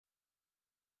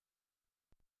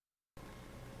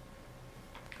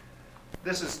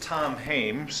This is Tom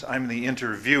Hames. I'm the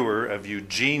interviewer of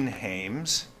Eugene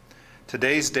Hames.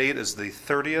 Today's date is the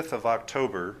 30th of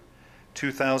October,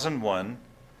 2001.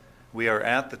 We are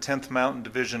at the 10th Mountain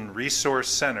Division Resource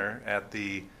Center at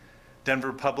the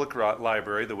Denver Public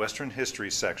Library, the Western History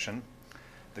section.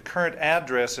 The current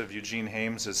address of Eugene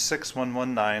Hames is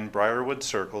 6119 Briarwood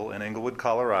Circle in Englewood,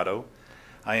 Colorado.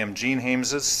 I am Gene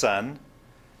Hames's son.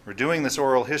 We're doing this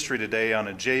oral history today on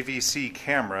a JVC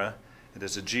camera. It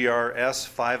is a GRS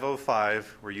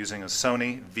 505. We're using a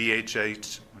Sony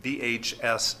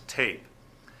VHS tape.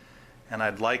 And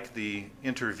I'd like the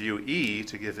interviewee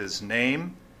to give his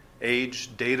name,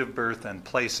 age, date of birth, and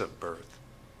place of birth.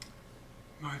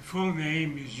 My full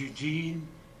name is Eugene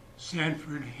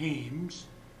Sanford Hames.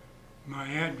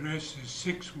 My address is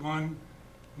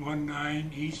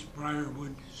 6119 East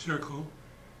Briarwood Circle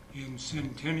in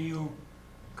Centennial,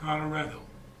 Colorado.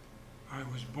 I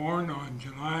was born on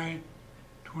July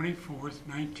 24th,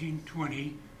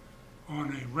 1920,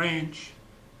 on a ranch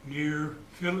near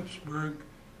Phillipsburg,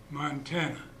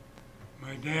 Montana.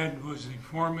 My dad was the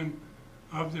foreman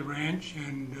of the ranch,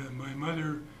 and my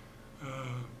mother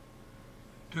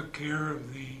took care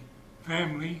of the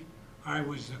family. I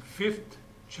was the fifth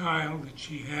child that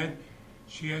she had.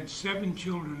 She had 7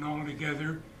 children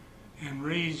altogether and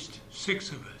raised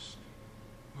 6 of us.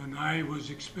 When I was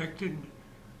expected,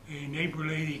 a neighbor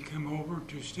lady came over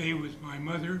to stay with my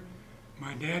mother.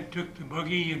 My dad took the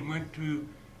buggy and went to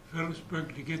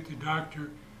Phillipsburg to get the doctor,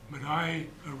 but I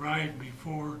arrived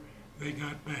before they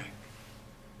got back.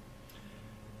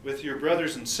 With your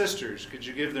brothers and sisters, could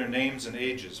you give their names and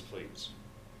ages, please?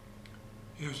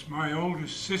 Yes, my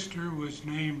oldest sister was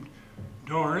named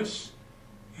Doris,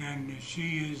 and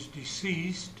she is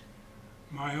deceased.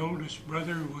 My oldest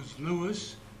brother was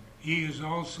Louis. He is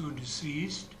also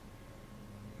deceased.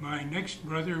 My next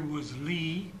brother was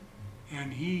Lee,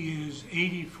 and he is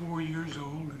 84 years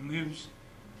old and lives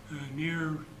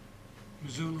near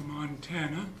Missoula,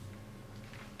 Montana.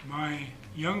 My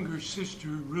younger sister,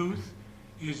 Ruth,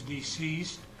 is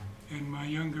deceased, and my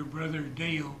younger brother,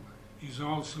 Dale, is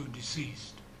also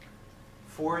deceased.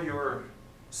 For your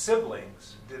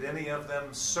siblings, did any of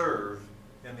them serve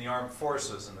in the armed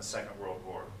forces in the Second World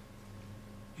War?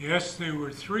 Yes, there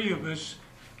were 3 of us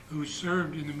who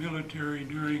served in the military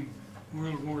during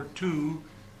World War II.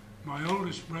 My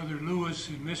oldest brother, Louis,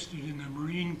 enlisted in the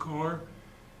Marine Corps,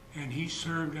 and he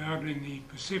served out in the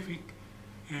Pacific,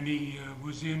 and he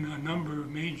was in a number of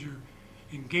major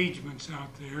engagements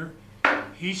out there.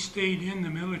 He stayed in the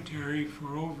military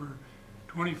for over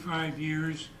 25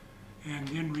 years and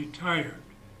then retired.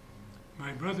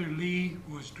 My brother Lee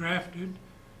was drafted,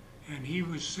 and he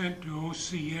was sent to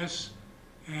OCS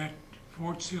at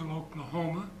Fort Sill,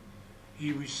 Oklahoma.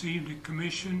 He received a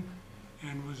commission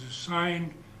and was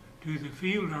assigned to the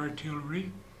field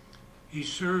artillery. He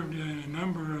served in a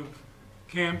number of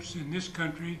camps in this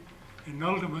country, and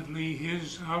ultimately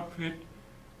his outfit,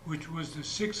 which was the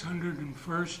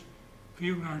 601st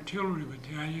Field Artillery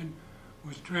Battalion,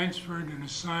 was transferred and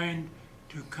assigned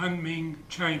to Kunming,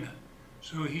 China.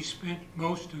 So he spent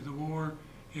most of the war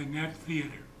in that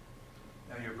theater.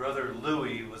 Now, your brother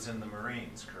Louis was in the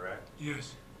Marines, correct?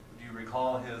 Yes. Do you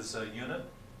recall his unit?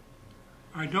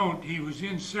 I don't. He was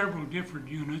in several different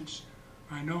units.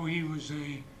 I know he was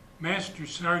a master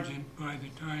sergeant by the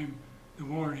time the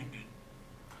war ended.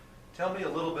 Tell me a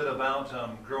little bit about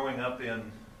growing up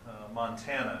in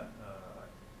Montana.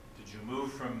 Did you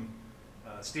move from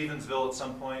Stevensville at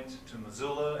some point to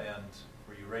Missoula, and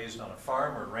were you raised on a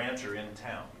farm or ranch or in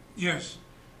town? Yes.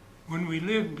 When we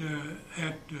lived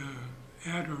at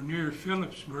or near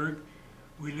Phillipsburg,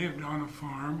 we lived on a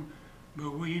farm,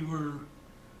 but we were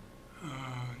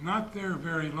not there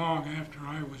very long after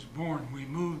I was born. We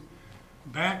moved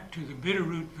back to the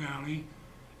Bitterroot Valley,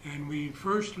 and we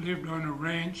first lived on a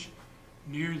ranch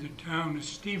near the town of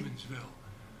Stevensville.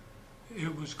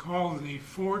 It was called the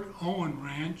Fort Owen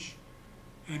Ranch,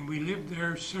 and we lived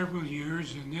there several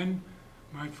years, and then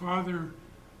my father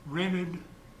rented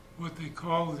what they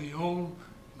call the old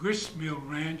gristmill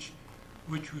ranch,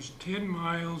 which was 10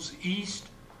 miles east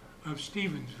of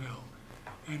Stevensville.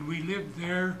 And we lived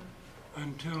there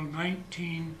until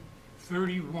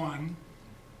 1931,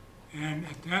 and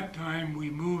at that time we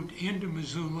moved into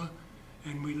Missoula,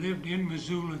 and we lived in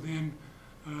Missoula then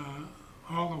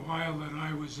all the while that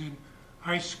I was in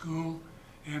high school,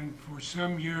 and for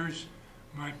some years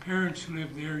my parents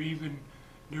lived there even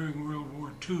during World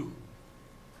War II.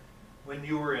 When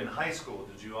you were in high school,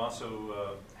 did you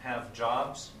also have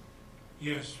jobs?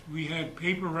 Yes, we had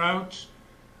paper routes.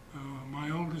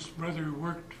 My oldest brother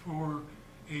worked for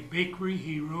a bakery.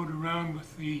 He rode around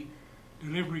with the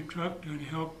delivery truck and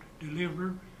helped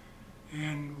deliver,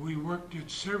 and we worked at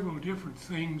several different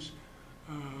things.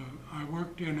 I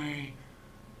worked in a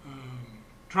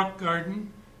truck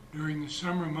garden during the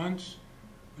summer months.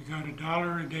 We got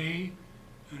 $1 a day,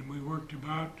 and we worked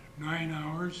about 9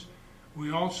 hours.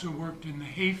 We also worked in the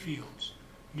hay fields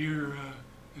near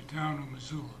the town of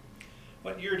Missoula.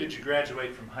 What year did you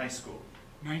graduate from high school?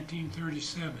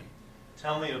 1937.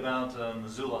 Tell me about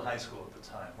Missoula High School at the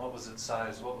time. What was its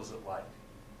size? What was it like?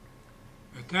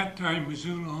 At that time,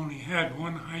 Missoula only had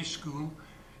one high school,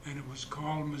 and it was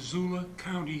called Missoula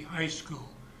County High School.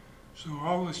 So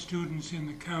all the students in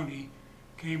the county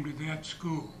came to that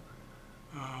school.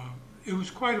 It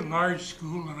was quite a large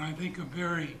school, and I think a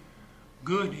very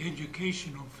good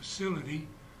educational facility.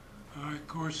 I, of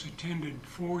course, attended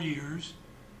 4 years,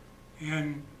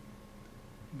 and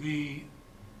the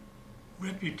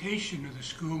reputation of the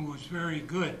school was very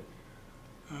good.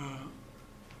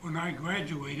 When I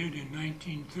graduated in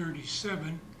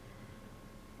 1937,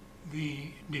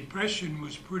 the Depression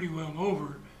was pretty well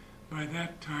over by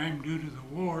that time due to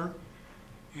the war,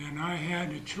 and I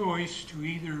had a choice to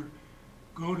either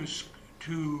go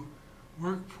to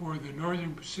work for the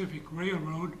Northern Pacific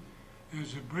Railroad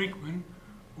as a brakeman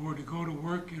or to go to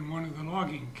work in one of the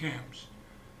logging camps.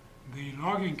 The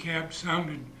logging camp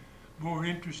sounded more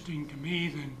interesting to me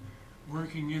than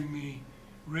working in the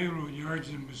railroad yards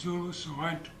in Missoula, so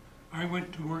I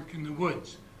went to work in the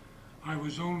woods. I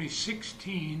was only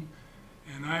 16,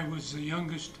 and I was the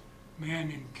youngest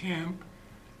man in camp.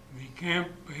 The camp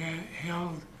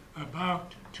held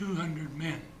about 200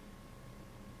 men.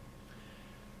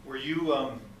 Were you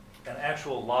an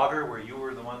actual logger where you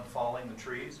were the one falling the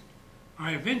trees?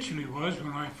 I eventually was.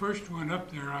 When I first went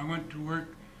up there, I went to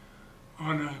work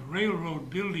on a railroad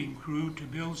building crew to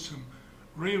build some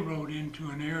railroad into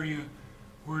an area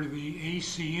where the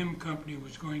ACM company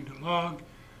was going to log,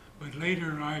 but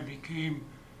later I became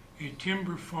a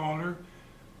timber faller.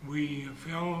 We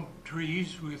fell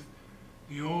trees with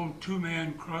the old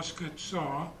two-man crosscut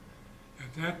saw.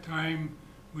 At that time,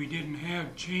 we didn't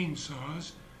have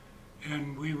chainsaws,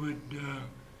 and we would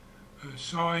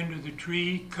saw into the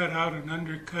tree, cut out an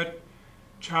undercut,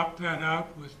 chop that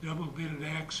out with double-bitted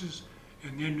axes,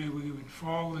 and then we would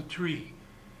fall the tree.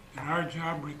 And our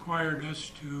job required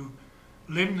us to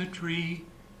limb the tree,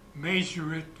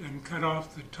 measure it, and cut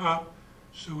off the top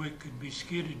so it could be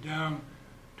skidded down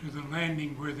to the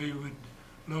landing where they would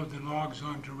load the logs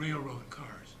onto railroad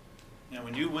cars. Now,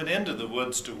 when you went into the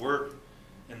woods to work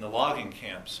in the logging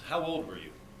camps, how old were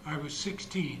you? I was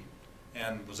 16.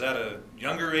 And was that a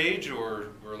younger age, or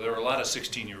were there a lot of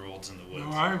 16-year-olds in the woods?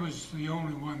 No, I was the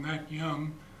only one that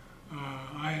young.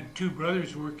 I had two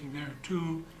brothers working there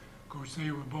too. Of course,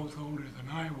 they were both older than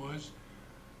I was.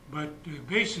 But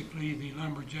basically, the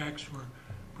lumberjacks were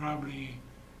probably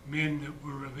men that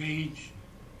were of age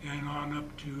and on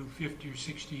up to 50 or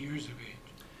 60 years of age.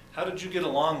 How did you get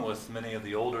along with many of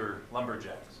the older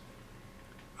lumberjacks?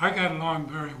 I got along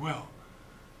very well.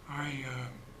 I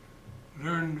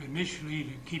learned initially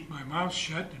to keep my mouth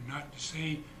shut and not to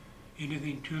say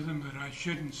anything to them that I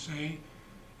shouldn't say.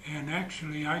 And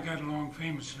actually, I got along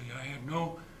famously. I had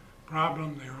no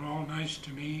problem. They were all nice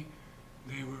to me.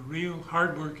 They were real,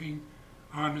 hardworking,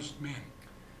 honest men.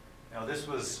 Now, this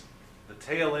was the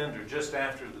tail end or just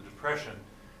after the Depression.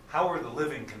 How were the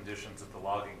living conditions at the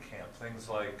logging camp? Things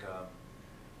like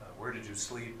where did you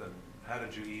sleep and how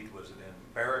did you eat? Was it in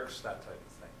barracks, that type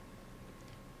of thing?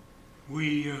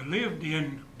 We lived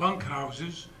in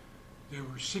bunkhouses. There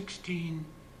were 16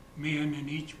 men in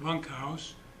each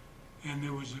bunkhouse, and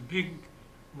there was a big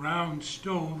round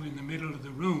stove in the middle of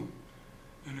the room.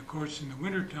 And of course, in the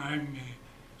wintertime,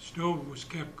 the stove was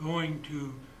kept going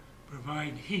to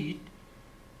provide heat.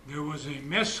 There was a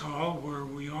mess hall where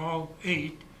we all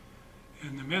ate,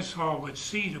 and the mess hall would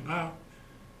seat about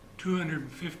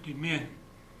 250 men.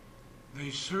 They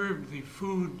served the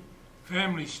food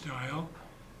family style.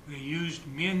 They used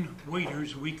men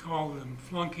waiters, we call them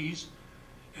flunkies,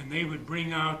 and they would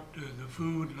bring out the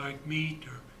food like meat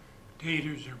or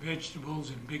potatoes or vegetables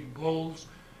in big bowls,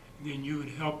 and then you would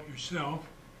help yourself.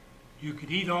 You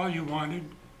could eat all you wanted,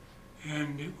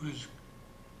 and it was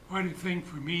quite a thing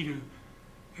for me to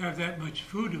have that much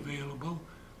food available.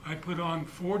 I put on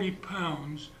 40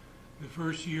 pounds the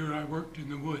first year I worked in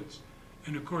the woods.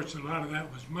 And of course, a lot of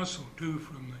that was muscle too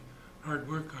from the hard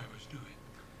work I was doing.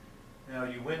 Now,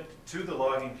 you went to the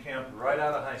logging camp right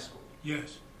out of high school.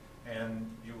 Yes. And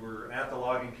you were at the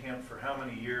logging camp for how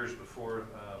many years before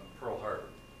Pearl Harbor?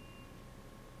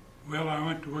 Well, I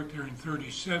went to work there in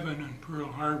 37, and Pearl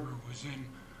Harbor was in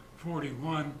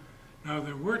 41. Now,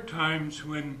 there were times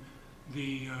when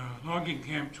the logging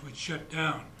camps would shut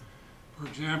down. For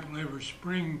example, every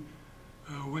spring,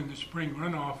 when the spring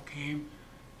runoff came,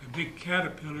 the big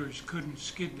caterpillars couldn't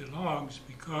skid the logs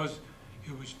because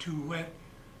it was too wet,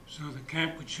 so the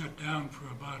camp would shut down for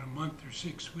about a month or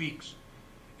 6 weeks.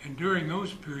 And during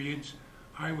those periods,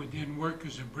 I would then work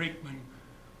as a brakeman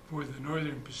for the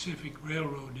Northern Pacific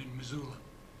Railroad in Missoula.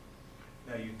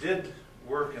 Now, you did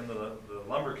work in the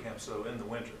lumber camps, though, in the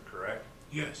winter, correct?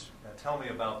 Yes. Now, tell me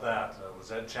about that. Was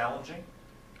that challenging?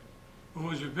 Well, it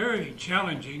was very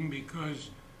challenging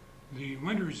because the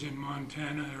winters in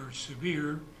Montana are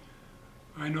severe.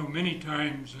 I know many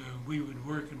times we would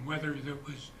work in weather that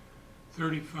was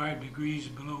 35 degrees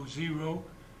below zero.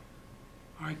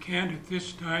 I can't at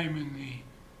this time in the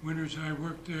winters I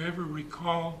worked there ever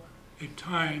recall a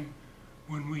time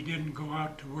when we didn't go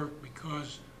out to work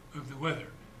because of the weather.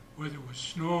 Whether it was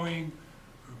snowing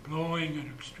or blowing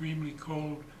and extremely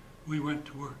cold, we went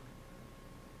to work.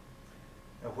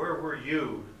 Now, where were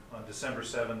you on December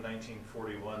 7,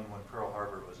 1941, when Pearl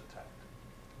Harbor was attacked?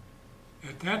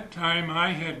 At that time, I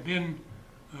had been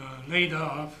laid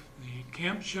off. The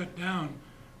camp shut down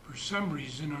for some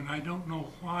reason, and I don't know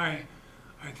why.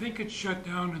 I think it shut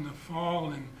down in the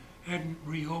fall and hadn't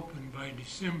reopened by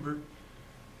December.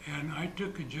 And I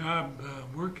took a job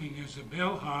working as a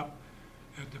bellhop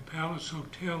at the Palace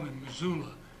Hotel in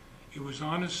Missoula. It was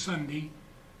on a Sunday,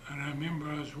 and I remember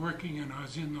I was working and I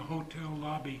was in the hotel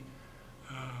lobby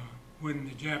when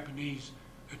the Japanese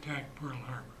attacked Pearl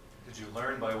Harbor. Did you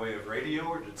learn by way of radio,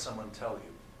 or did someone tell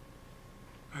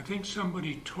you? I think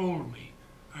somebody told me.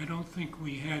 I don't think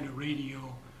we had a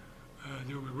radio.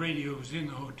 There were radios in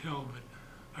the hotel, but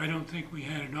I don't think we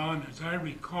had it on. As I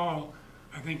recall,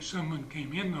 I think someone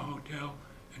came in the hotel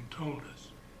and told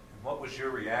us. And what was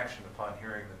your reaction upon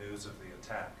hearing the news of the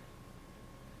attack?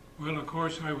 Well, of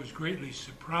course, I was greatly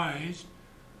surprised.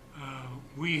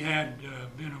 We had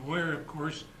been aware, of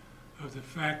course, of the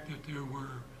fact that there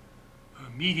were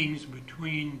meetings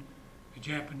between the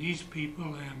Japanese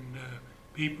people and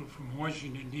people from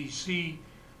Washington, D.C.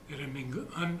 that had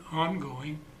been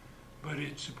ongoing, but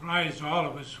it surprised all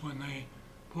of us when they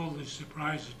pulled the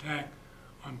surprise attack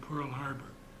on Pearl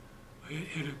Harbor.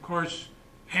 It of course,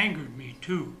 angered me,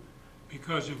 too,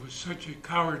 because it was such a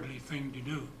cowardly thing to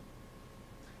do.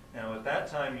 Now, at that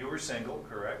time, you were single,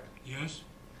 correct? Yes.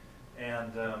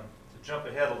 And to jump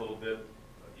ahead a little bit,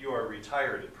 you are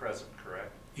retired at present,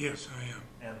 correct? Yes, I am.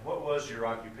 And what was your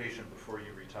occupation before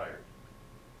you retired?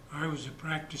 I was a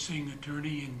practicing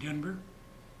attorney in Denver.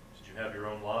 Did you have your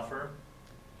own law firm?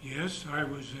 Yes, I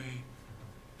was a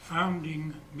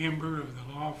founding member of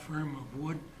the law firm of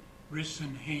Wood,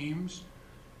 and Hames,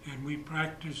 and we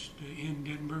practiced in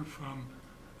Denver from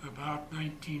about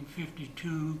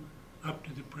 1952 up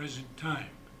to the present time.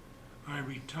 I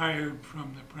retired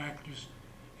from the practice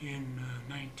in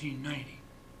 1990.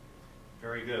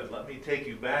 Very good. Let me take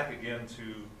you back again to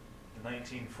the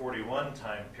 1941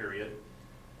 time period.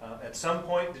 At some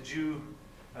point, did you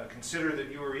consider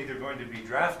that you were either going to be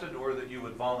drafted or that you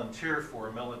would volunteer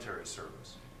for military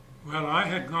service? Well, I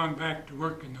had gone back to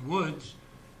work in the woods,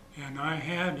 and I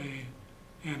had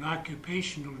an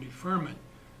occupational deferment.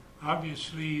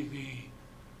 Obviously, the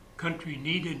country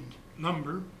needed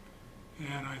lumber,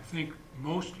 and I think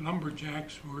most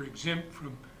lumberjacks were exempt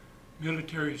from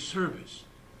military service.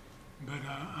 But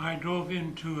I drove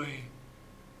into a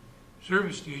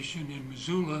service station in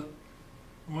Missoula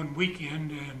one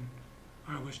weekend, and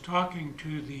I was talking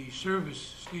to the service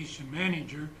station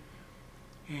manager,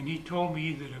 and he told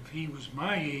me that if he was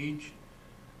my age,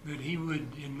 that he would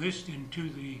enlist into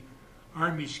the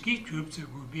Army ski troops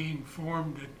that were being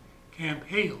formed at Camp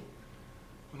Hale.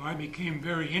 Well, I became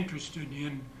very interested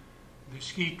in the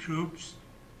ski troops.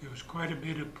 There was quite a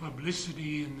bit of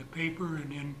publicity in the paper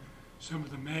and in some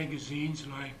of the magazines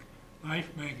like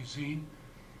Life magazine,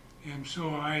 and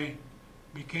so I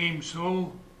became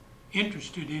so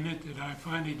interested in it that I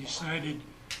finally decided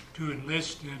to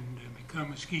enlist and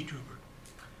become a ski trooper.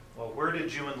 Well, where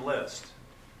did you enlist?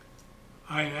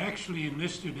 I actually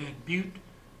enlisted at Butte,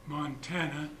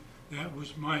 Montana. That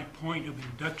was my point of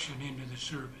induction into the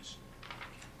service.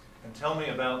 And tell me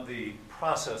about the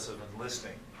process of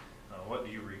enlisting. What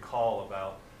do you recall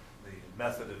about the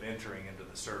method of entering into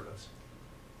the service?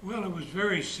 Well, it was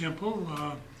very simple.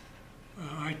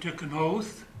 I took an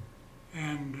oath,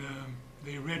 and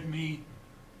they read me,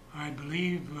 I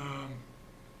believe,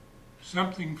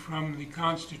 something from the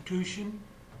Constitution,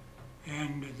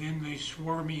 and then they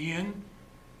swore me in,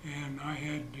 and I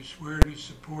had to swear to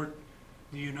support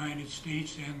the United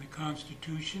States and the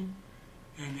Constitution,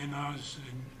 and then I was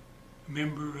a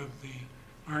member of the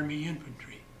Army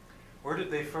Infantry. Where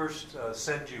did they first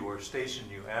send you or station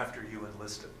you after you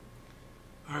enlisted?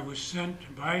 I was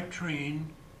sent by train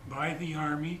by the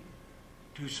Army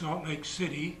to Salt Lake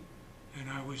City, and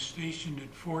I was stationed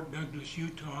at Fort Douglas,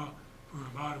 Utah for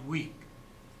about a week.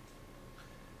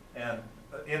 And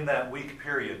in that week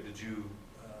period, did you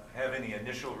have any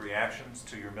initial reactions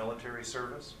to your military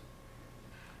service?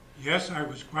 Yes, I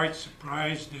was quite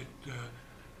surprised at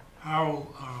how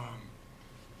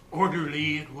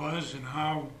orderly it was and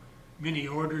how many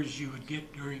orders you would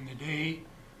get during the day.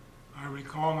 I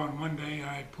recall on one day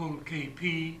I pulled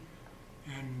KP,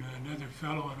 and another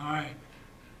fellow and I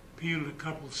peeled a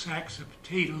couple sacks of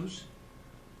potatoes.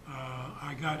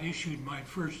 I got issued my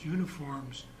first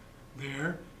uniforms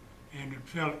there, and it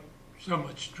felt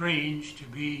somewhat strange to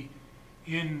be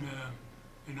in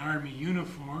an Army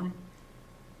uniform.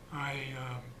 I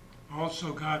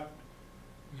also got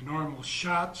the normal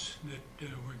shots that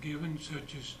were given,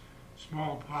 such as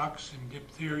smallpox and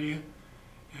diphtheria,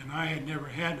 and I had never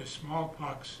had a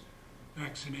smallpox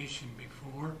vaccination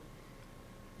before.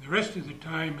 The rest of the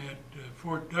time at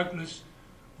Fort Douglas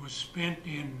was spent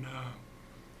in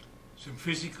some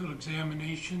physical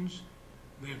examinations.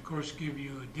 They of course give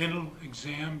you a dental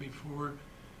exam before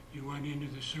you went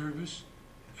into the service,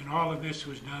 and all of this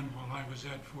was done while I was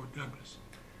at Fort Douglas.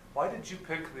 Why did you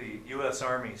pick the U.S.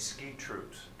 Army ski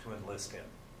troops to enlist in?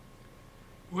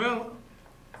 Well,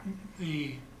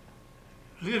 the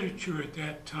literature at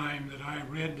that time that I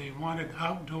read, they wanted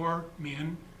outdoor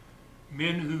men,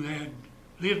 men who had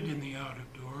lived in the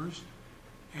outdoors,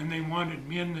 and they wanted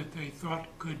men that they thought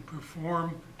could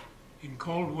perform in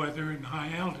cold weather and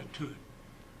high altitude.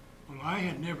 Well, I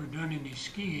had never done any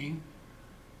skiing,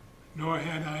 nor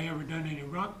had I ever done any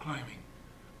rock climbing,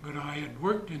 but I had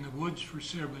worked in the woods for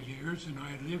several years, and I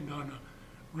had lived on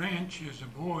a ranch as a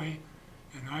boy,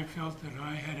 and I felt that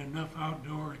I had enough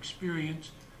outdoor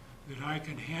experience that I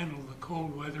could handle the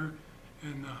cold weather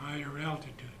and the higher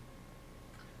altitude.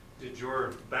 Did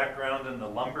your background in the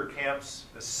lumber camps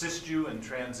assist you in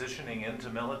transitioning into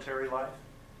military life?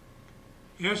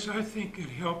 Yes, I think it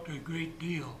helped a great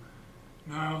deal.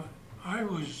 Now, I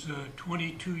was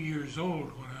 22 years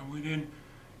old when I went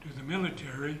into the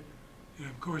military, and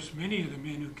of course many of the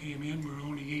men who came in were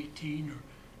only 18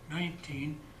 or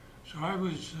 19, so I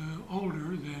was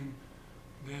older than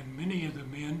many of the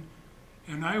men,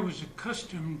 and I was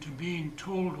accustomed to being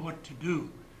told what to do.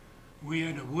 We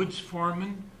had a woods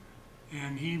foreman,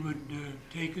 and he would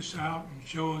take us out and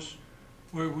show us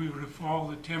where we were to fall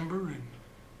the timber and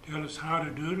tell us how to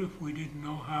do it if we didn't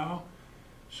know how.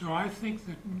 So I think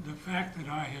that the fact that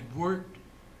I had worked,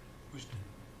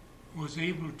 was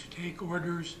able to take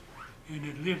orders, and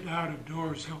had lived out of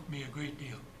doors helped me a great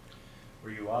deal. Were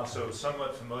you also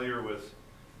somewhat familiar with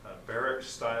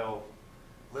barrack-style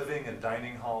living and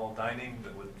dining hall dining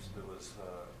that was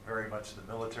very much the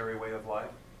military way of life?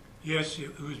 Yes,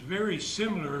 it was very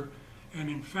similar, and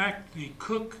in fact the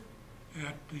cook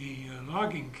at the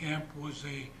logging camp was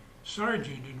a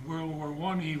sergeant in World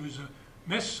War I. He was a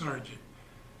mess sergeant,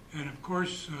 and of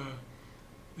course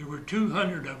there were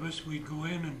 200 of us. We'd go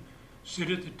in and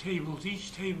sit at the tables.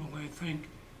 Each table, I think,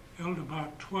 held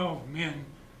about 12 men,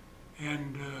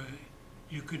 and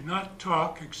you could not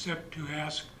talk except to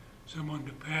ask someone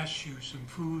to pass you some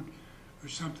food or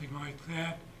something like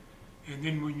that, and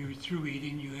then when you were through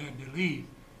eating you had to leave.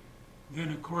 Then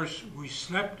of course we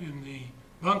slept in the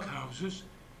bunkhouses,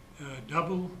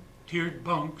 double tiered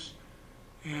bunks,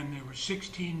 and there were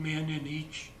 16 men in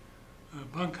each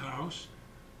bunkhouse.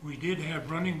 We did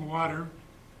have running water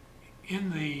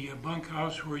in the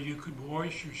bunkhouse where you could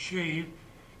wash or shave.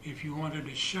 If you wanted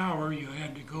a shower, you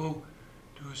had to go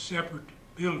to a separate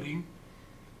building.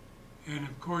 And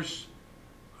of course,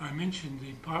 I mentioned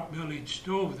the pot-bellied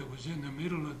stove that was in the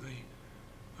middle of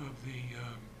the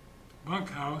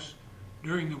bunkhouse.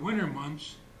 During the winter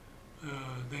months,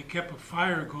 they kept a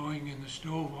fire going in the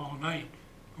stove all night,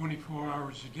 24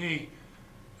 hours a day.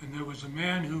 And there was a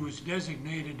man who was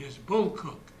designated as bull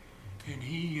cook, and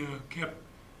he kept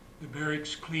the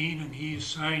barracks clean, and he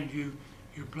assigned you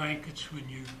your blankets when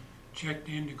you checked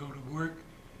in to go to work,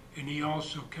 and he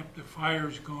also kept the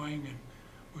fires going and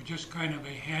was just kind of a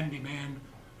handyman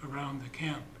around the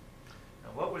camp. Now,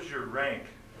 what was your rank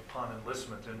upon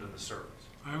enlistment into the service?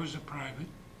 I was a private.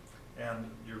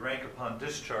 And your rank upon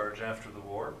discharge after the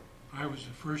war? I was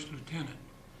a first lieutenant.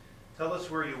 Tell us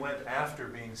where you went after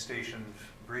being stationed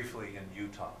briefly in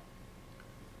Utah.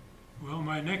 Well,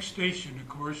 my next station, of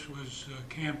course, was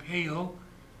Camp Hale.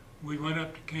 We went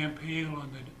up to Camp Hale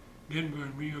on the Denver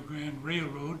and Rio Grande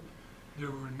Railroad.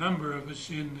 There were a number of us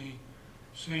in the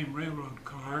same railroad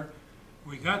car.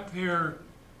 We got there,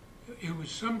 it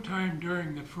was sometime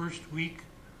during the first week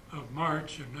of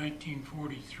March of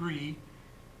 1943,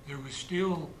 there was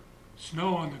still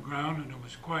snow on the ground and it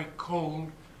was quite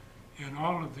cold, and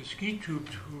all of the ski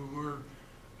troops who were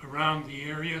around the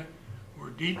area were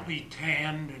deeply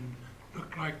tanned and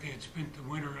looked like they had spent the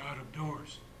winter out of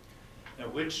doors. Now,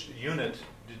 which unit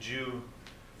did you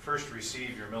first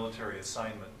receive your military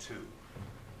assignment to?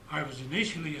 I was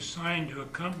initially assigned to a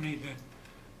company that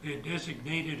they had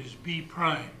designated as B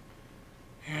prime,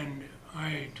 and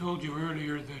I told you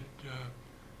earlier that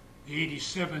the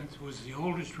 87th was the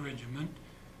oldest regiment.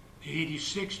 The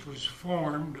 86th was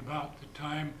formed about the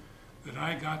time that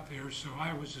I got there, so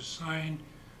I was assigned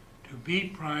to B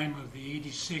prime of the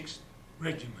 86th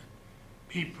Regiment.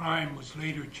 B prime was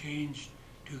later changed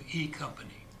to E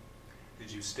Company.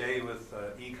 Did you stay with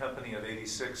E Company of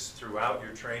 86 throughout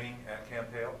your training at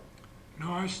Camp Hale?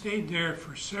 No, I stayed there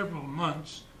for several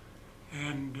months,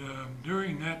 and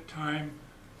during that time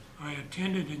I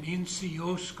attended an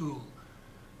NCO school.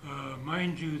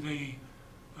 Mind you, the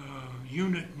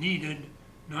unit needed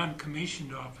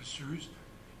non-commissioned officers,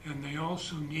 and they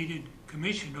also needed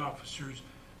commissioned officers,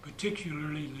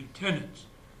 particularly lieutenants.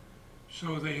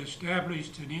 So they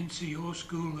established an NCO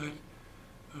school at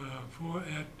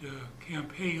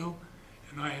Camp Hale,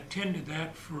 and I attended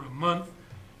that for a month,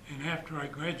 and after I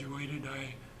graduated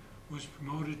I was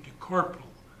promoted to corporal.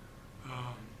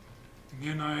 And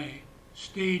then I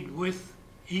stayed with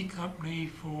E Company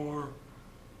for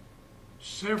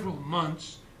several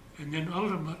months, and then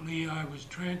ultimately I was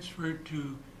transferred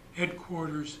to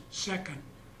headquarters 2nd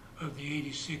of the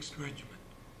 86th Regiment.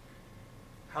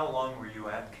 How long were you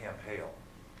at Camp Hale?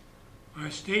 I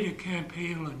stayed at Camp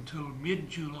Hale until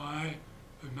mid-July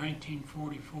of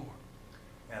 1944.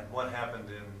 And what happened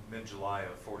in mid-July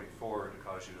of 44 to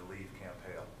cause you to leave Camp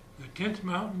Hale? The 10th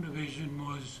Mountain Division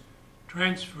was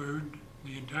transferred,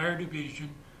 the entire division,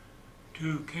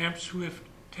 to Camp Swift,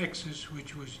 Texas,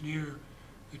 which was near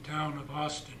the town of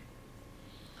Austin.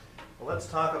 Well, let's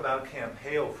talk about Camp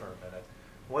Hale for a minute.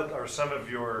 What are some of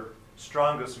your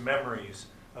strongest memories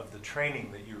of the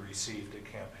training that you received at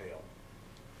Camp Hale?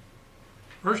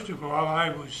 First of all, I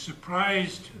was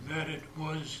surprised that it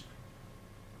was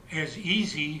as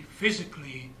easy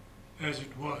physically as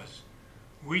it was.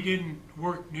 We didn't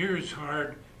work near as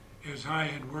hard as I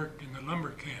had worked in the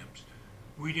lumber camps.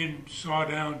 We didn't saw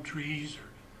down trees or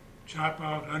chop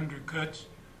out undercuts,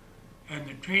 and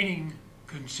the training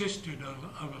consisted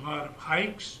of a lot of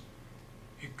hikes.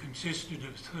 It consisted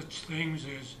of such things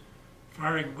as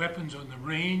firing weapons on the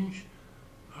range,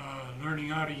 learning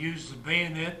how to use the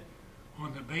bayonet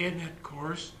on the bayonet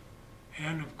course,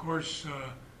 and of course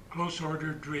close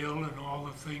order drill and all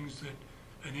the things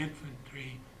that an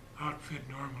infantry outfit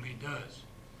normally does.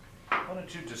 Why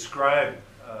don't you describe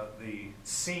the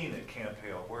scene at Camp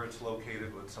Hale, where it's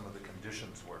located, what some of the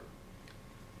conditions were?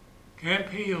 Camp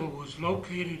Hale was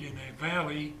located in a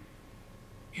valley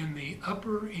in the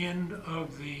upper end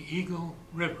of the Eagle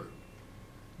River.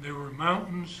 There were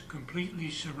mountains completely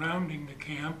surrounding the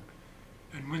camp,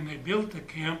 and when they built the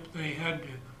camp they had to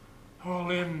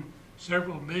haul in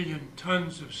several million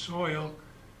tons of soil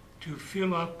to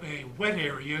fill up a wet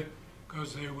area,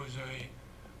 because there was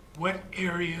a wet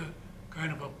area,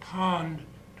 kind of a pond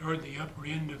toward the upper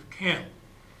end of camp.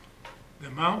 The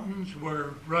mountains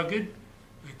were rugged.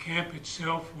 The camp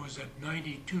itself was at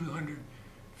 9,200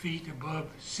 feet above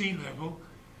sea level,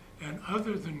 and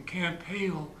other than Camp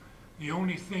Hale, the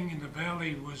only thing in the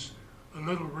valley was a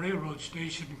little railroad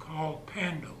station called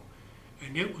Pando,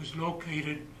 and it was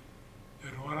located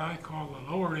at what I call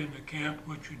the lower end of camp,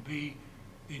 which would be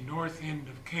the north end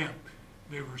of camp.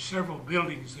 There were several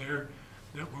buildings there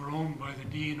that were owned by the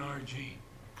DNRG.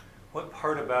 What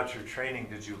part about your training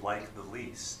did you like the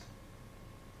least?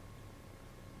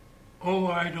 Oh,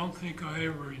 I don't think I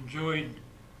ever enjoyed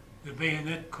the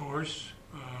bayonet course.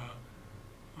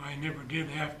 I never did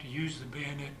have to use the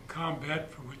bayonet in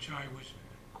combat, for which I was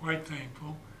quite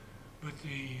thankful. But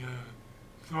the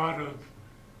thought of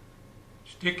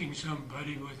sticking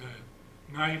somebody with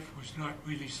a knife was not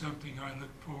really something I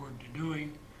looked forward to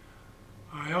doing.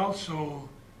 I also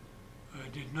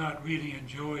did not really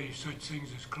enjoy such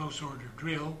things as close order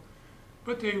drill,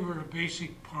 but they were a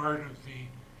basic part of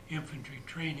the infantry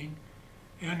training.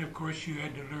 And of course you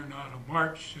had to learn how to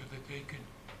march so that they could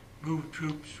move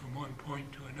troops from one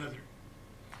point to another.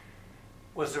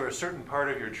 Was there a certain part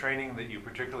of your training that you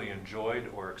particularly enjoyed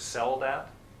or excelled at?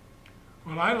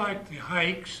 Well, I liked the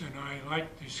hikes and I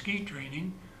liked the ski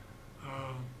training.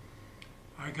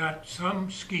 I got some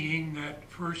skiing that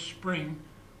first spring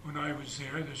when I was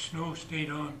there. The snow stayed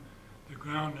on the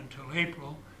ground until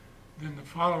April. Then the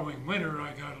following winter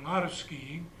I got a lot of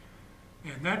skiing,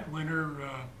 and that winter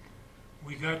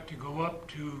we got to go up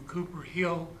to Cooper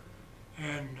Hill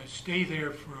and stay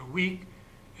there for a week,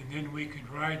 and then we could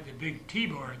ride the big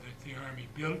T-bar that the Army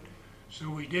built. So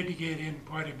we did get in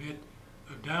quite a bit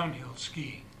of downhill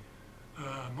skiing.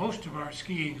 Most of our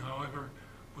skiing, however,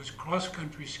 was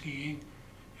cross-country skiing,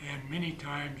 and many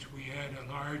times we had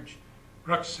a large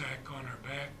rucksack on our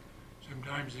back.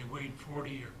 Sometimes they weighed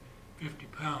 40 or 50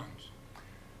 pounds.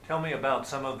 Tell me about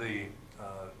some of the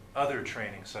other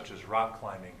training, such as rock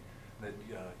climbing, that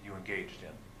you engaged in.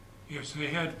 Yes, they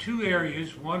had two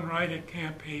areas, one right at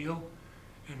Camp Hale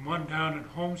and one down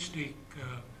at Homestake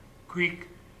Creek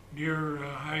near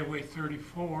Highway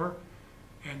 34,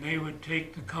 and they would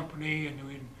take the company and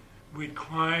we'd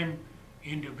climb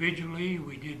individually.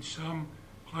 We did some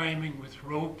climbing with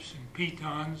ropes and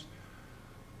pitons.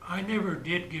 I never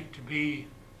did get to be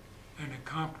an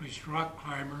accomplished rock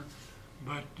climber,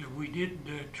 but we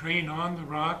did train on the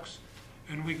rocks,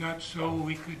 and we got so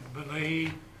we could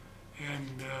belay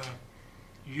and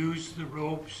use the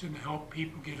ropes and help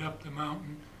people get up the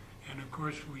mountain. And of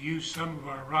course we used some of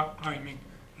our rock climbing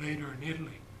later in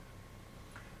Italy.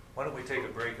 Why don't we take a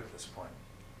break at this point?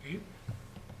 Okay.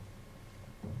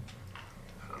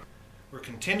 We're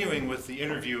continuing with the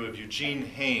interview of Eugene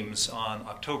Hames on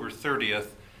October 30th,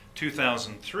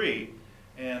 2003,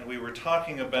 and we were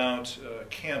talking about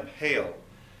Camp Hale.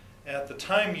 At the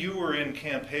time you were in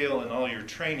Camp Hale and all your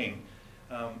training,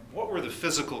 what were the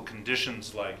physical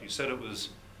conditions like? You said it was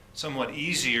somewhat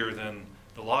easier than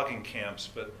the logging camps,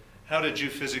 but how did you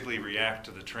physically react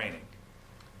to the training?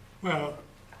 Well,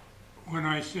 when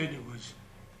I said it was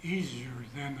easier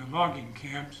than the logging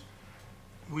camps,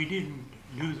 we didn't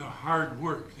do the hard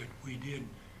work that we did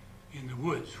in the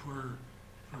woods, where,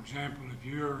 for example, if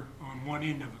you're on one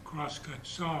end of a crosscut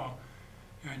saw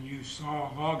and you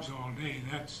saw logs all day,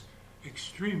 that's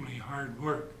extremely hard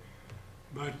work.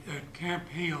 But at Camp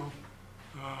Hale,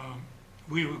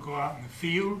 we would go out in the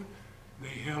field. They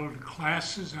held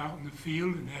classes out in the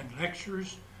field and had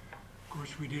lectures. Of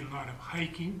course, we did a lot of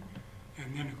hiking.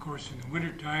 And then, of course, in the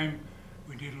wintertime,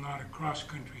 we did a lot of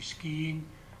cross-country skiing.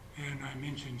 And I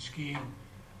mentioned skiing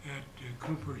at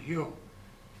Cooper Hill.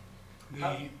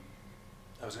 I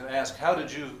was going to ask, how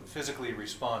did you physically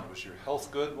respond? Was your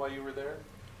health good while you were there?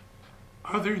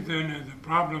 Other than the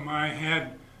problem I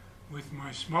had with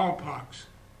my smallpox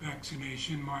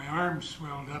vaccination, my arm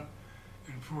swelled up,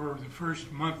 and for the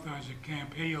first month I was at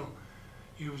Camp Hale,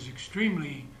 it was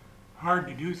extremely hard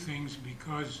to do things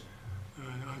because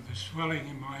of the swelling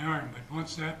in my arm. But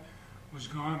once that was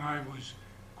gone, I was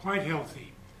quite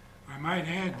healthy. I might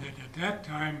add that at that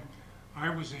time I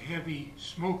was a heavy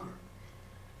smoker,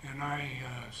 and I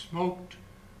smoked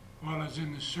while I was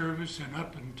in the service and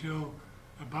up until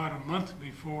about a month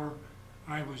before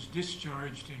I was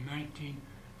discharged in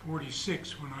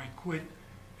 1946 when I quit,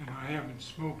 and I haven't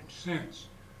smoked since.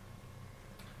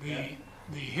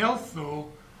 The health,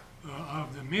 though,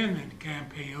 of the men at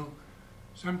Camp Hale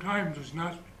sometimes was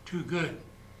not too good.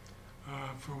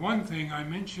 For one thing, I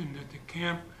mentioned that the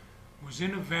camp was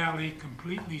in a valley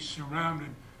completely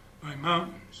surrounded by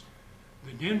mountains.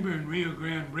 The Denver and Rio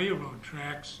Grande Railroad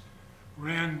tracks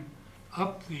ran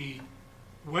up the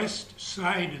west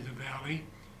side of the valley,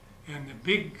 and the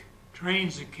big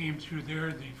trains that came through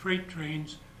there, the freight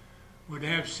trains, would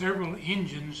have several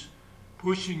engines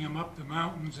pushing them up the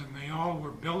mountains, and they all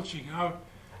were belching out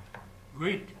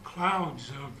great clouds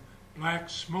of black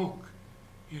smoke.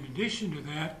 In addition to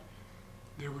that,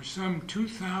 there were some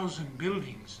 2,000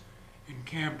 buildings in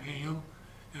Camp Hale,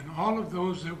 and all of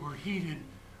those that were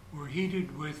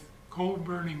heated with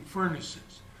coal-burning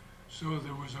furnaces. So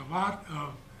there was a lot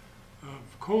of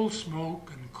coal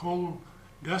smoke and coal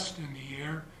dust in the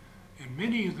air, and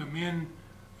many of the men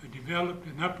developed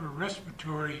an upper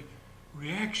respiratory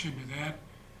reaction to that,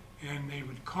 and they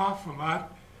would cough a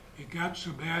lot. It got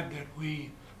so bad that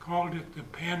we called it the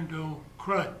Pando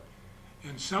crud,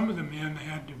 and some of the men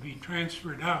had to be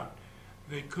transferred out.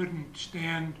 They couldn't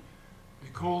stand the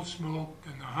coal smoke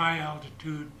and the high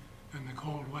altitude and the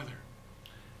cold weather.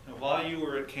 Now, while you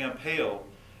were at Camp Hale,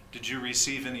 did you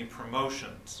receive any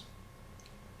promotions?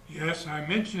 Yes, I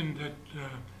mentioned that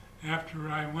after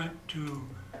I went to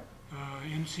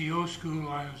NCO school,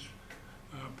 I was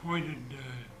appointed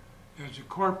as a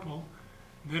corporal.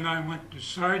 Then I went to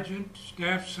sergeant,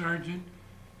 staff sergeant,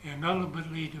 and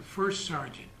ultimately to first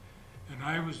sergeant. And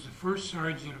I was the first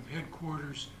sergeant of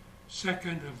headquarters,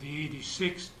 second of the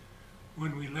 86th,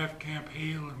 when we left Camp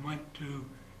Hale and went to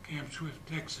Camp Swift,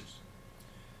 Texas.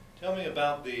 Tell me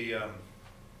about the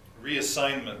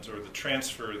reassignment or the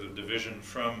transfer of the division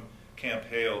from Camp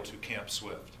Hale to Camp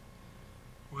Swift.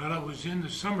 Well, it was in the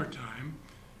summertime.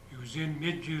 It was in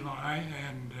mid-July,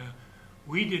 and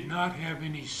we did not have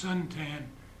any suntan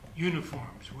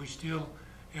uniforms. We still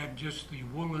had just the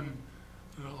woolen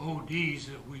ODs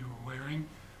that we were wearing.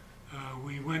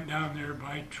 We went down there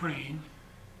by train,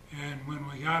 and when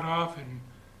we got off in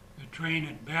the train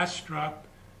at Bastrop,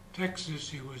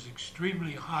 Texas, it was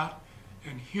extremely hot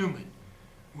and humid.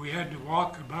 We had to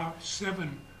walk about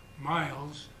 7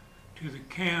 miles to the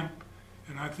camp,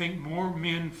 and I think more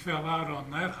men fell out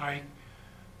on that hike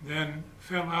than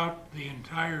fell out the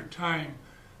entire time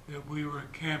that we were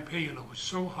at Camp Hale. It was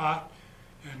so hot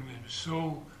and it was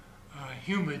so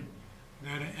humid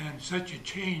that, and such a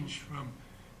change from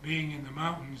being in the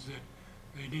mountains, that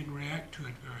they didn't react to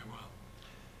it very well.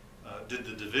 Did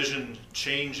the division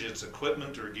change its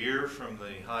equipment or gear from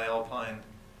the high alpine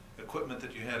equipment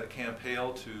that you had at Camp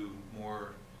Hale to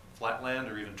more flatland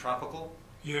or even tropical?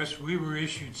 Yes, we were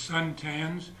issued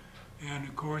suntans and,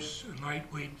 of course,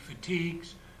 lightweight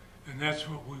fatigues, and that's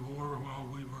what we wore while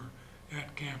we were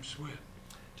at Camp Swift.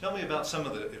 Tell me about some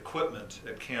of the equipment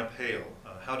at Camp Hale.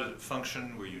 How did it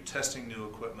function? Were you testing new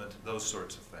equipment? Those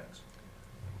sorts of things.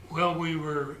 Well, we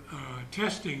were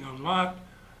testing a lot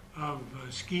of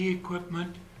ski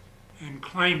equipment and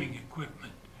climbing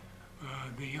equipment.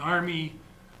 The Army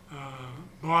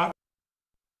bought